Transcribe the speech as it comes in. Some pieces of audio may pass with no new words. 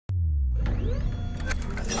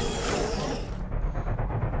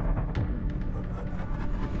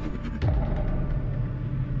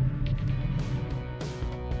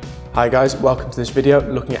Hi guys, welcome to this video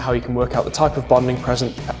looking at how you can work out the type of bonding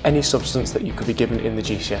present for any substance that you could be given in the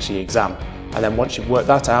GCSE exam, and then once you've worked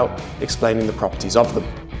that out, explaining the properties of them.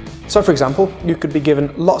 So for example, you could be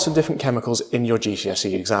given lots of different chemicals in your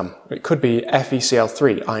GCSE exam. It could be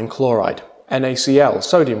FeCl3, iron chloride, NaCl,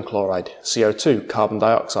 sodium chloride, CO2, carbon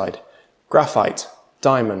dioxide, graphite,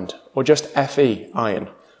 diamond, or just Fe, iron,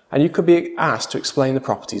 and you could be asked to explain the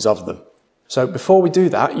properties of them. So before we do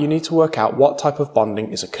that, you need to work out what type of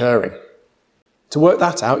bonding is occurring. To work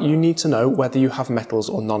that out, you need to know whether you have metals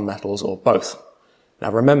or non-metals or both.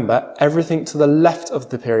 Now remember, everything to the left of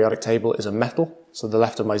the periodic table is a metal, so the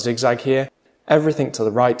left of my zigzag here. Everything to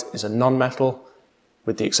the right is a non-metal,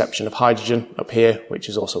 with the exception of hydrogen up here, which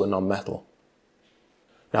is also a non-metal.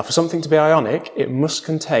 Now for something to be ionic, it must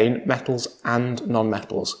contain metals and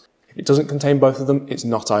non-metals. If it doesn't contain both of them, it's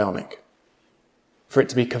not ionic. For it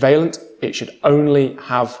to be covalent, it should only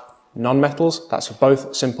have non-metals, that's for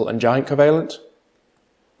both simple and giant covalent.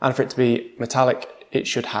 And for it to be metallic, it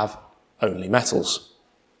should have only metals.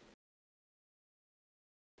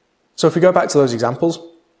 So if we go back to those examples,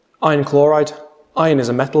 iron chloride, iron is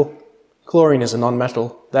a metal, chlorine is a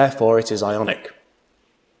non-metal, therefore it is ionic.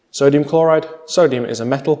 Sodium chloride, sodium is a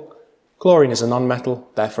metal, chlorine is a non-metal,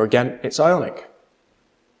 therefore again it's ionic.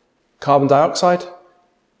 Carbon dioxide,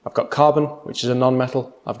 I've got carbon, which is a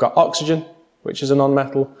non-metal. I've got oxygen, which is a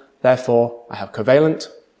non-metal. Therefore, I have covalent.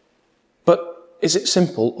 But is it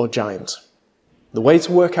simple or giant? The way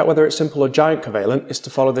to work out whether it's simple or giant covalent is to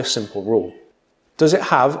follow this simple rule. Does it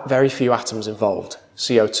have very few atoms involved?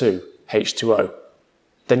 CO2, H2O?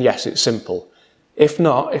 Then yes, it's simple. If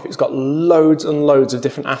not, if it's got loads and loads of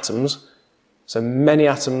different atoms, so many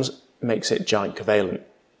atoms makes it giant covalent.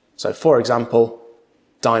 So for example,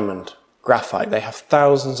 diamond, graphite, they have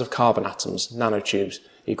thousands of carbon atoms, nanotubes,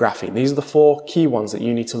 your graphene. These are the four key ones that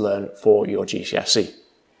you need to learn for your GCSE.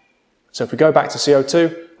 So if we go back to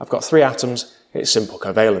CO2, I've got 3 atoms, it's simple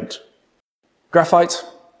covalent. Graphite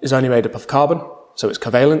is only made up of carbon, so it's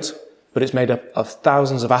covalent, but it's made up of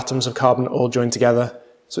thousands of atoms of carbon all joined together,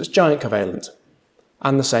 so it's giant covalent.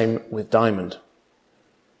 And the same with diamond.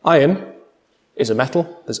 Iron is a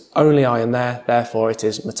metal, there's only iron there, therefore it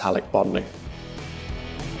is metallic bonding.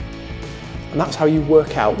 And that's how you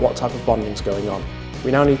work out what type of bonding is going on.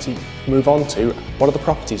 We now need to move on to what are the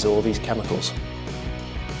properties of all these chemicals.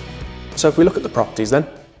 So if we look at the properties then,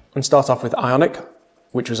 and start off with ionic,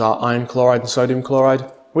 which was our iron chloride and sodium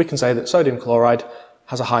chloride, we can say that sodium chloride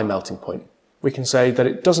has a high melting point. We can say that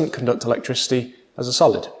it doesn't conduct electricity as a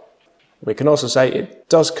solid. We can also say it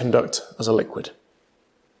does conduct as a liquid.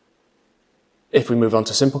 If we move on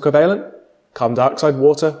to simple covalent, carbon dioxide,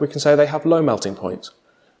 water, we can say they have low melting points.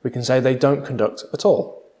 We can say they don't conduct at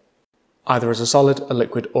all, either as a solid, a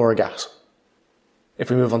liquid, or a gas. If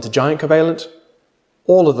we move on to giant covalent,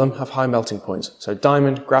 all of them have high melting points. So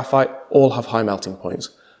diamond, graphite, all have high melting points,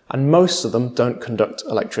 and most of them don't conduct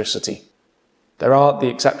electricity. There are the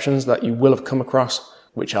exceptions that you will have come across,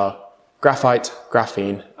 which are graphite,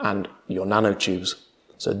 graphene, and your nanotubes.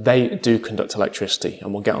 So they do conduct electricity,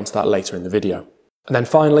 and we'll get onto that later in the video. And then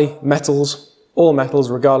finally, metals. All metals,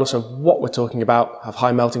 regardless of what we're talking about, have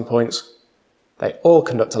high melting points. They all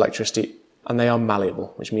conduct electricity and they are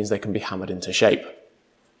malleable, which means they can be hammered into shape.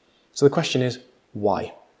 So the question is,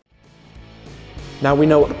 why? Now we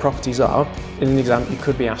know what the properties are. In an exam, you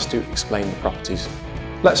could be asked to explain the properties.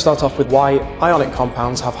 Let's start off with why ionic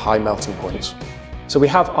compounds have high melting points. So we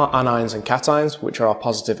have our anions and cations, which are our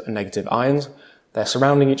positive and negative ions. They're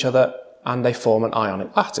surrounding each other and they form an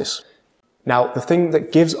ionic lattice. Now, the thing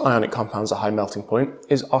that gives ionic compounds a high melting point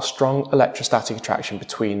is our strong electrostatic attraction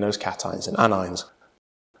between those cations and anions.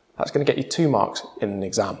 That's going to get you 2 marks in an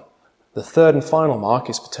exam. The third and final mark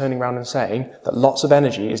is for turning around and saying that lots of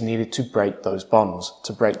energy is needed to break those bonds,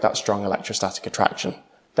 to break that strong electrostatic attraction.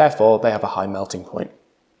 Therefore, they have a high melting point.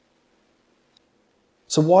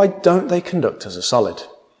 So why don't they conduct as a solid?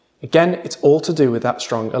 Again, it's all to do with that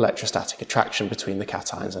strong electrostatic attraction between the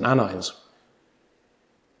cations and anions.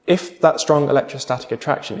 If that strong electrostatic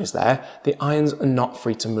attraction is there, the ions are not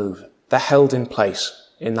free to move. They're held in place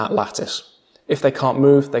in that lattice. If they can't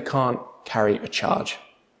move, they can't carry a charge.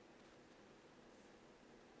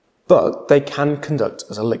 But they can conduct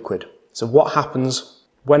as a liquid. So what happens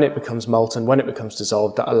when it becomes molten, when it becomes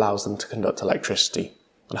dissolved, that allows them to conduct electricity?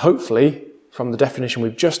 And hopefully, from the definition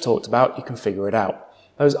we've just talked about, you can figure it out.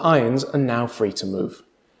 Those ions are now free to move.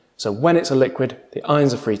 So when it's a liquid, the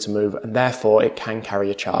ions are free to move and therefore it can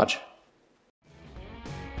carry a charge.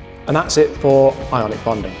 And that's it for ionic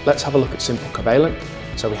bonding. Let's have a look at simple covalent.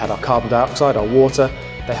 So we had our carbon dioxide, our water.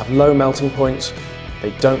 They have low melting points.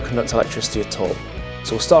 They don't conduct electricity at all.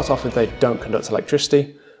 So we'll start off with they don't conduct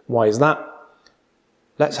electricity. Why is that?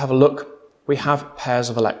 Let's have a look. We have pairs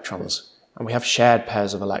of electrons, and we have shared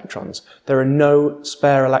pairs of electrons. There are no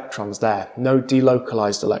spare electrons there, no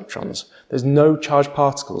delocalized electrons. There's no charged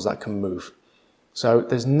particles that can move. So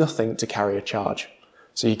there's nothing to carry a charge.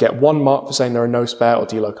 So you get 1 mark for saying there are no spare or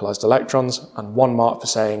delocalized electrons, and 1 mark for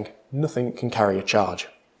saying nothing can carry a charge.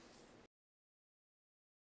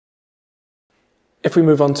 If we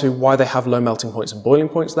move on to why they have low melting points and boiling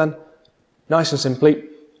points then, nice and simply,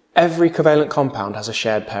 every covalent compound has a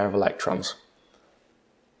shared pair of electrons.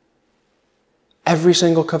 Every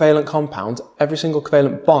single covalent compound, every single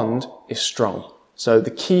covalent bond is strong. So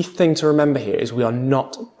the key thing to remember here is we are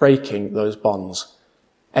not breaking those bonds.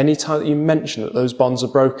 Anytime that you mention that those bonds are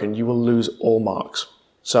broken, you will lose all marks.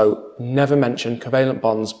 So never mention covalent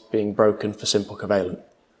bonds being broken for simple covalent.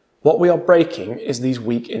 What we are breaking is these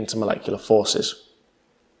weak intermolecular forces,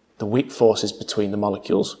 the weak forces between the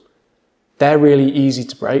molecules. They're really easy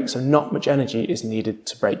to break, so not much energy is needed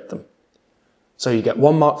to break them. So you get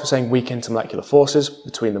 1 mark for saying weak intermolecular forces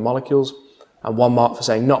between the molecules, and 1 mark for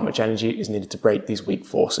saying not much energy is needed to break these weak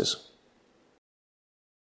forces.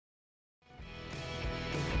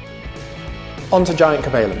 On to giant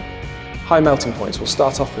covalent. High melting points, we'll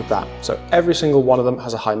start off with that. So every single one of them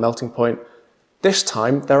has a high melting point. This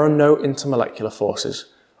time there are no intermolecular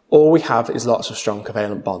forces. All we have is lots of strong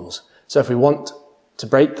covalent bonds. So if we want to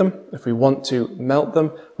break them, if we want to melt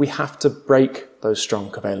them, we have to break those strong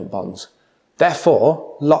covalent bonds.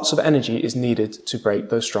 Therefore, lots of energy is needed to break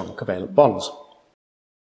those strong covalent bonds.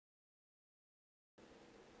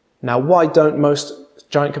 Now, why don't most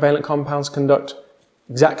giant covalent compounds conduct?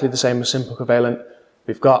 Exactly the same as simple covalent.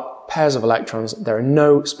 We've got pairs of electrons. There are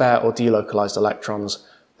no spare or delocalized electrons,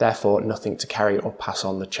 therefore nothing to carry or pass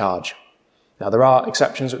on the charge. Now, there are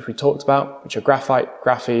exceptions which we talked about, which are graphite,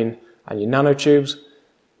 graphene, and your nanotubes.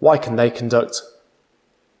 Why can they conduct?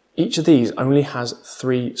 Each of these only has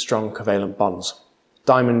 3 strong covalent bonds.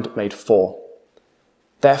 Diamond made 4.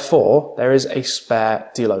 Therefore, there is a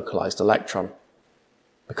spare delocalized electron.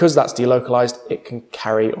 Because that's delocalized, it can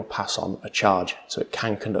carry or pass on a charge, so it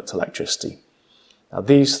can conduct electricity. Now,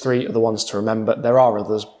 these 3 are the ones to remember. There are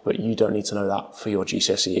others, but you don't need to know that for your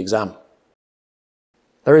GCSE exam.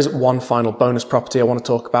 There is one final bonus property I want to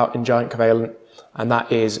talk about in giant covalent, and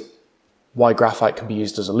that is why graphite can be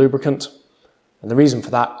used as a lubricant. And the reason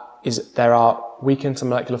for that is there are weak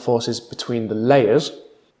intermolecular forces between the layers,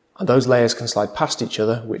 and those layers can slide past each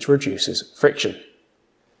other, which reduces friction.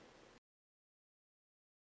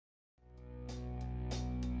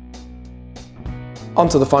 On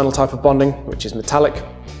to the final type of bonding, which is metallic.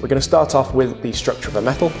 We're going to start off with the structure of a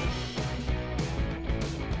metal.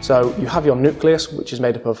 So you have your nucleus, which is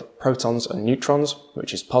made up of protons and neutrons,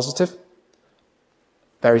 which is positive,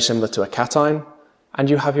 very similar to a cation, and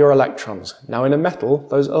you have your electrons. Now in a metal,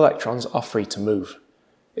 those electrons are free to move.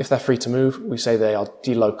 If they're free to move, we say they are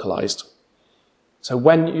delocalized. So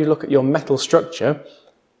when you look at your metal structure,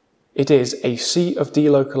 it is a sea of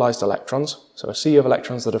delocalized electrons, so a sea of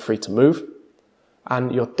electrons that are free to move,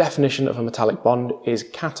 and your definition of a metallic bond is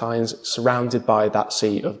cations surrounded by that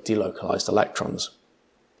sea of delocalized electrons.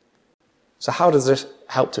 So how does this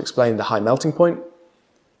help to explain the high melting point?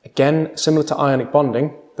 Again, similar to ionic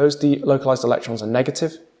bonding, those delocalized electrons are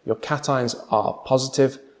negative, your cations are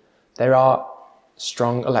positive, there are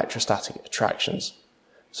strong electrostatic attractions.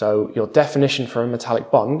 So your definition for a metallic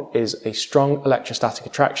bond is a strong electrostatic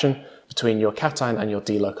attraction between your cation and your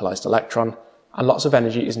delocalized electron, and lots of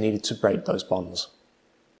energy is needed to break those bonds.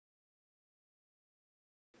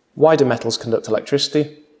 Why do metals conduct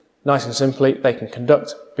electricity? Nice and simply, they can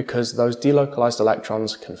conduct because those delocalized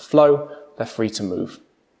electrons can flow, they're free to move.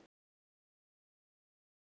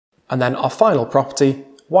 And then our final property,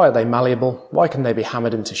 why are they malleable? Why can they be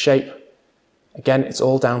hammered into shape? Again, it's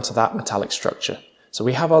all down to that metallic structure. So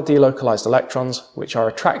we have our delocalized electrons, which are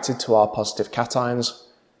attracted to our positive cations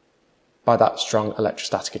by that strong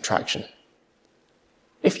electrostatic attraction.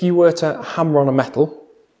 If you were to hammer on a metal,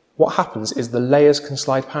 what happens is the layers can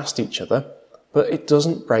slide past each other, but it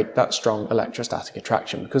doesn't break that strong electrostatic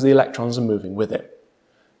attraction because the electrons are moving with it.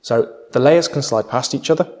 So the layers can slide past each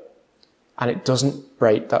other, and it doesn't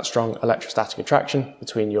break that strong electrostatic attraction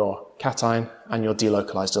between your cation and your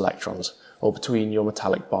delocalized electrons, or between your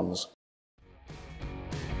metallic bonds.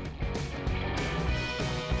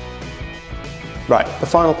 Right, the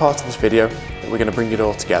final part of this video, we're going to bring it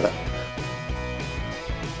all together.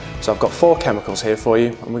 So I've got 4 chemicals here for you,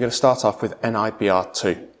 and we're going to start off with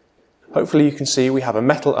NiBr2. Hopefully you can see we have a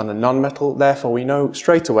metal and a non-metal, therefore we know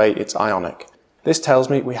straight away it's ionic. This tells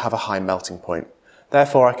me we have a high melting point.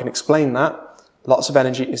 Therefore I can explain that lots of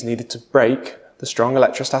energy is needed to break the strong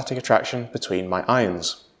electrostatic attraction between my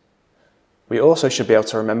ions. We also should be able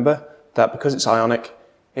to remember that because it's ionic,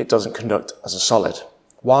 it doesn't conduct as a solid.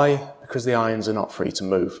 Why? Because the ions are not free to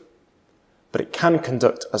move. But it can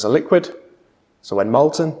conduct as a liquid, so when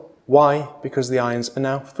molten. Why? Because the ions are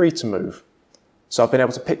now free to move. So I've been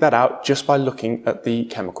able to pick that out just by looking at the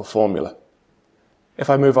chemical formula. If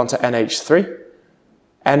I move on to NH3,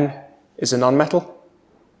 N is a nonmetal,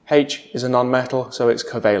 H is a nonmetal, so it's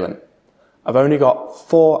covalent. I've only got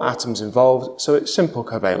 4 atoms involved, so it's simple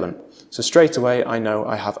covalent. So straight away I know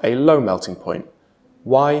I have a low melting point.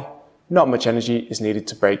 Why? Not much energy is needed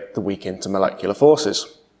to break the weak intermolecular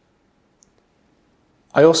forces.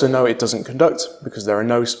 I also know it doesn't conduct because there are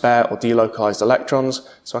no spare or delocalized electrons,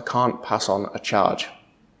 so I can't pass on a charge.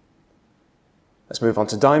 Let's move on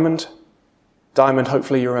to diamond. Diamond,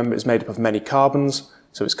 hopefully you remember, is made up of many carbons,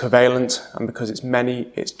 so it's covalent, and because it's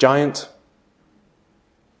many, it's giant.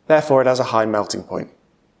 Therefore, it has a high melting point.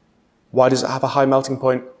 Why does it have a high melting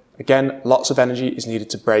point? Again, lots of energy is needed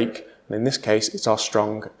to break, and in this case, it's our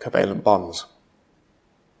strong covalent bonds.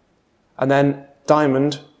 And then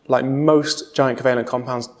diamond, like most giant covalent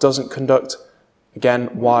compounds, doesn't conduct. Again,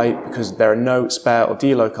 why? Because there are no spare or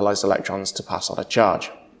delocalized electrons to pass on a charge.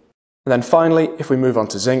 And then finally, if we move on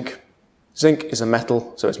to zinc, zinc is a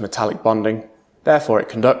metal, so it's metallic bonding. Therefore, it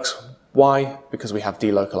conducts. Why? Because we have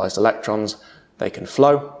delocalized electrons. They can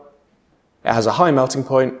flow. It has a high melting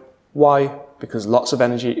point. Why? Because lots of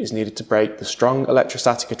energy is needed to break the strong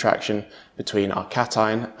electrostatic attraction between our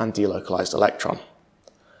cation and delocalized electron.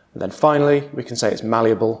 And then finally, we can say it's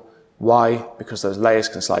malleable. Why? Because those layers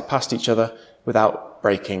can slide past each other without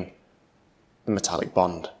breaking the metallic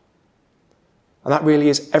bond. And that really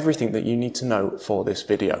is everything that you need to know for this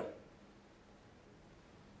video.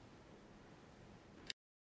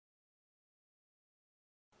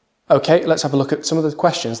 Okay, let's have a look at some of the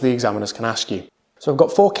questions the examiners can ask you. So I've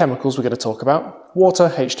got 4 chemicals we're going to talk about: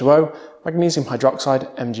 water, H2O, magnesium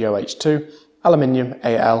hydroxide, MgOH2, aluminium,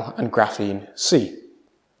 Al, and graphene, C.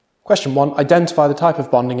 Question 1, identify the type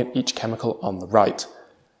of bonding in each chemical on the right.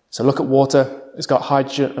 So look at water, it's got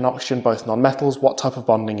hydrogen and oxygen, both non-metals. What type of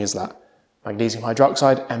bonding is that? Magnesium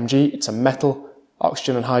hydroxide, Mg, it's a metal,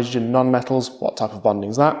 oxygen and hydrogen, non-metals. What type of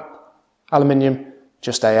bonding is that? Aluminium,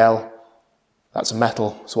 just Al, that's a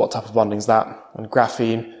metal, so what type of bonding is that? And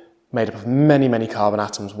graphene, made up of many, many carbon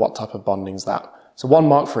atoms. What type of bonding is that? So 1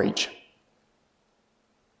 mark for each.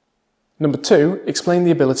 Number 2, explain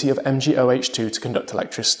the ability of MgOH2 to conduct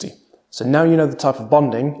electricity. So now you know the type of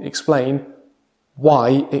bonding, explain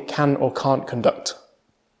why it can or can't conduct.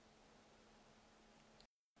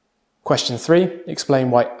 Question 3, explain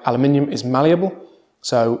why aluminium is malleable.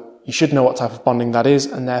 So you should know what type of bonding that is,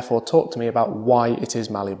 and therefore talk to me about why it is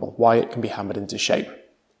malleable, why it can be hammered into shape.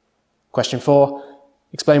 Question 4,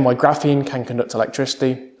 explain why graphene can conduct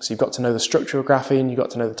electricity. So you've got to know the structure of graphene, you've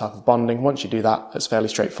got to know the type of bonding. Once you do that, it's fairly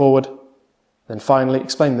straightforward. Then finally,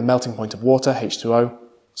 explain the melting point of water, H2O.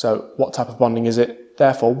 So what type of bonding is it?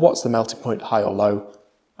 Therefore, what's the melting point, high or low,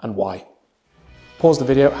 and why? Pause the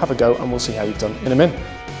video, have a go, and we'll see how you've done in a minute.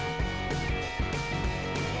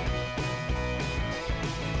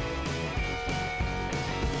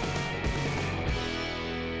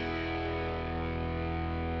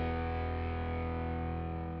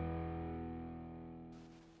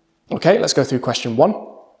 Okay, let's go through question 1.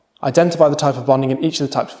 Identify the type of bonding in each of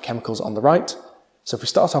the types of chemicals on the right. So if we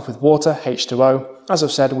start off with water, H2O, as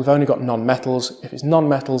I've said, we've only got non-metals. If it's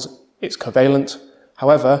non-metals, it's covalent.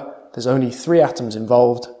 However, there's only 3 atoms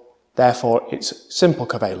involved, therefore it's simple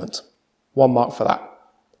covalent. 1 mark for that.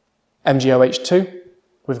 MgOH2,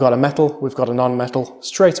 we've got a metal, we've got a non-metal.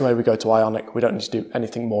 Straight away we go to ionic, we don't need to do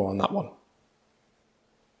anything more on that one.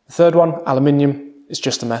 The third one, aluminium, is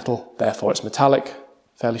just a metal, therefore it's metallic.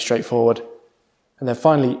 Fairly straightforward. And then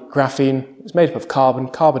finally, graphene is made up of carbon.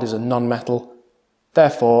 Carbon is a non-metal,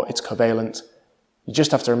 therefore it's covalent. You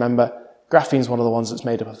just have to remember, graphene is one of the ones that's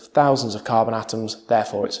made up of thousands of carbon atoms,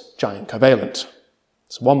 therefore it's giant covalent.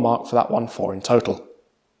 So 1 mark for that one, 4 in total.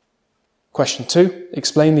 Question 2,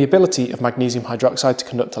 explain the ability of magnesium hydroxide to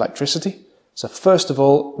conduct electricity. So first of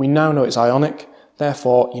all, we now know it's ionic,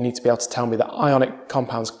 therefore you need to be able to tell me that ionic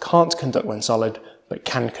compounds can't conduct when solid, but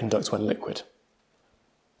can conduct when liquid.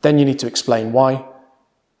 Then you need to explain why.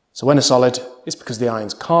 So when a solid, it's because the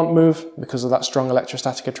ions can't move because of that strong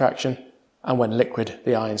electrostatic attraction, and when liquid,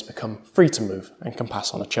 the ions become free to move and can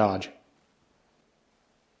pass on a charge.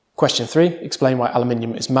 Question 3, explain why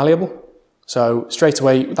aluminium is malleable. So straight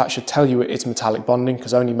away, that should tell you it's metallic bonding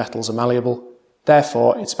because only metals are malleable.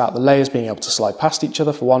 Therefore, it's about the layers being able to slide past each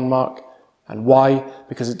other for 1 mark. And why?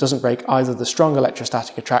 Because it doesn't break either the strong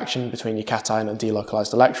electrostatic attraction between your cation and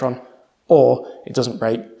delocalized electron, or it doesn't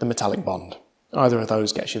break the metallic bond. Either of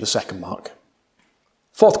those gets you the 2nd mark.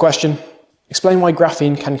 Fourth question, explain why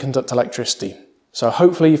graphene can conduct electricity. So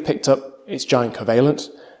hopefully you've picked up its giant covalent.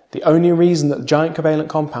 The only reason that giant covalent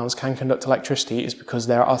compounds can conduct electricity is because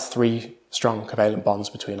there are 3 strong covalent bonds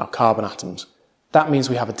between our carbon atoms. That means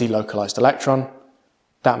we have a delocalized electron.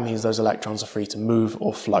 That means those electrons are free to move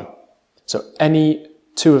or flow. So any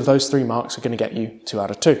 2 of those 3 marks are going to get you 2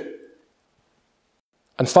 out of 2.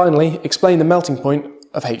 And finally, explain the melting point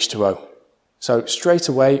of H2O. So straight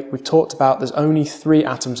away, we've talked about there's only 3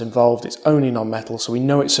 atoms involved, it's only non-metal, so we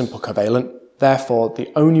know it's simple covalent. Therefore,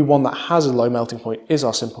 the only one that has a low melting point is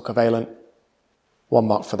our simple covalent. 1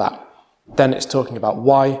 mark for that. Then it's talking about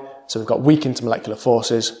why. So we've got weak intermolecular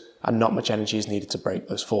forces and not much energy is needed to break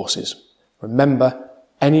those forces. Remember,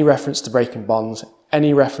 any reference to breaking bonds,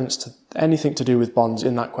 any reference to anything to do with bonds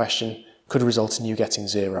in that question could result in you getting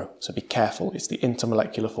 0. So be careful, it's the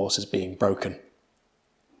intermolecular forces being broken.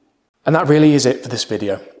 And that really is it for this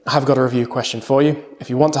video. I have got a review question for you. If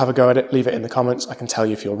you want to have a go at it, leave it in the comments. I can tell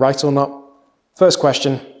you if you're right or not. First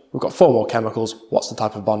question, we've got 4 more chemicals. What's the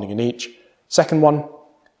type of bonding in each? Second one,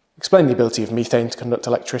 explain the ability of methane to conduct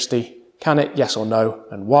electricity. Can it, yes or no,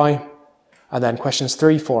 and why? And then questions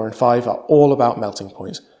 3, 4 and 5 are all about melting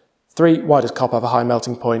points. 3, why does copper have a high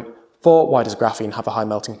melting point? 4, why does graphene have a high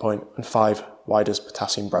melting point? And 5, why does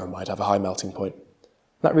potassium bromide have a high melting point?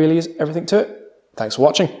 That really is everything to it. Thanks for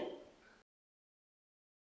watching.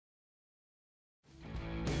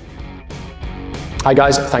 Hi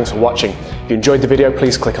guys, thanks for watching. If you enjoyed the video,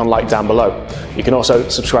 please click on like down below. You can also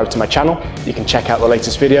subscribe to my channel, you can check out the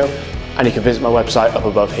latest video, and you can visit my website up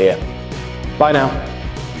above here. Bye now.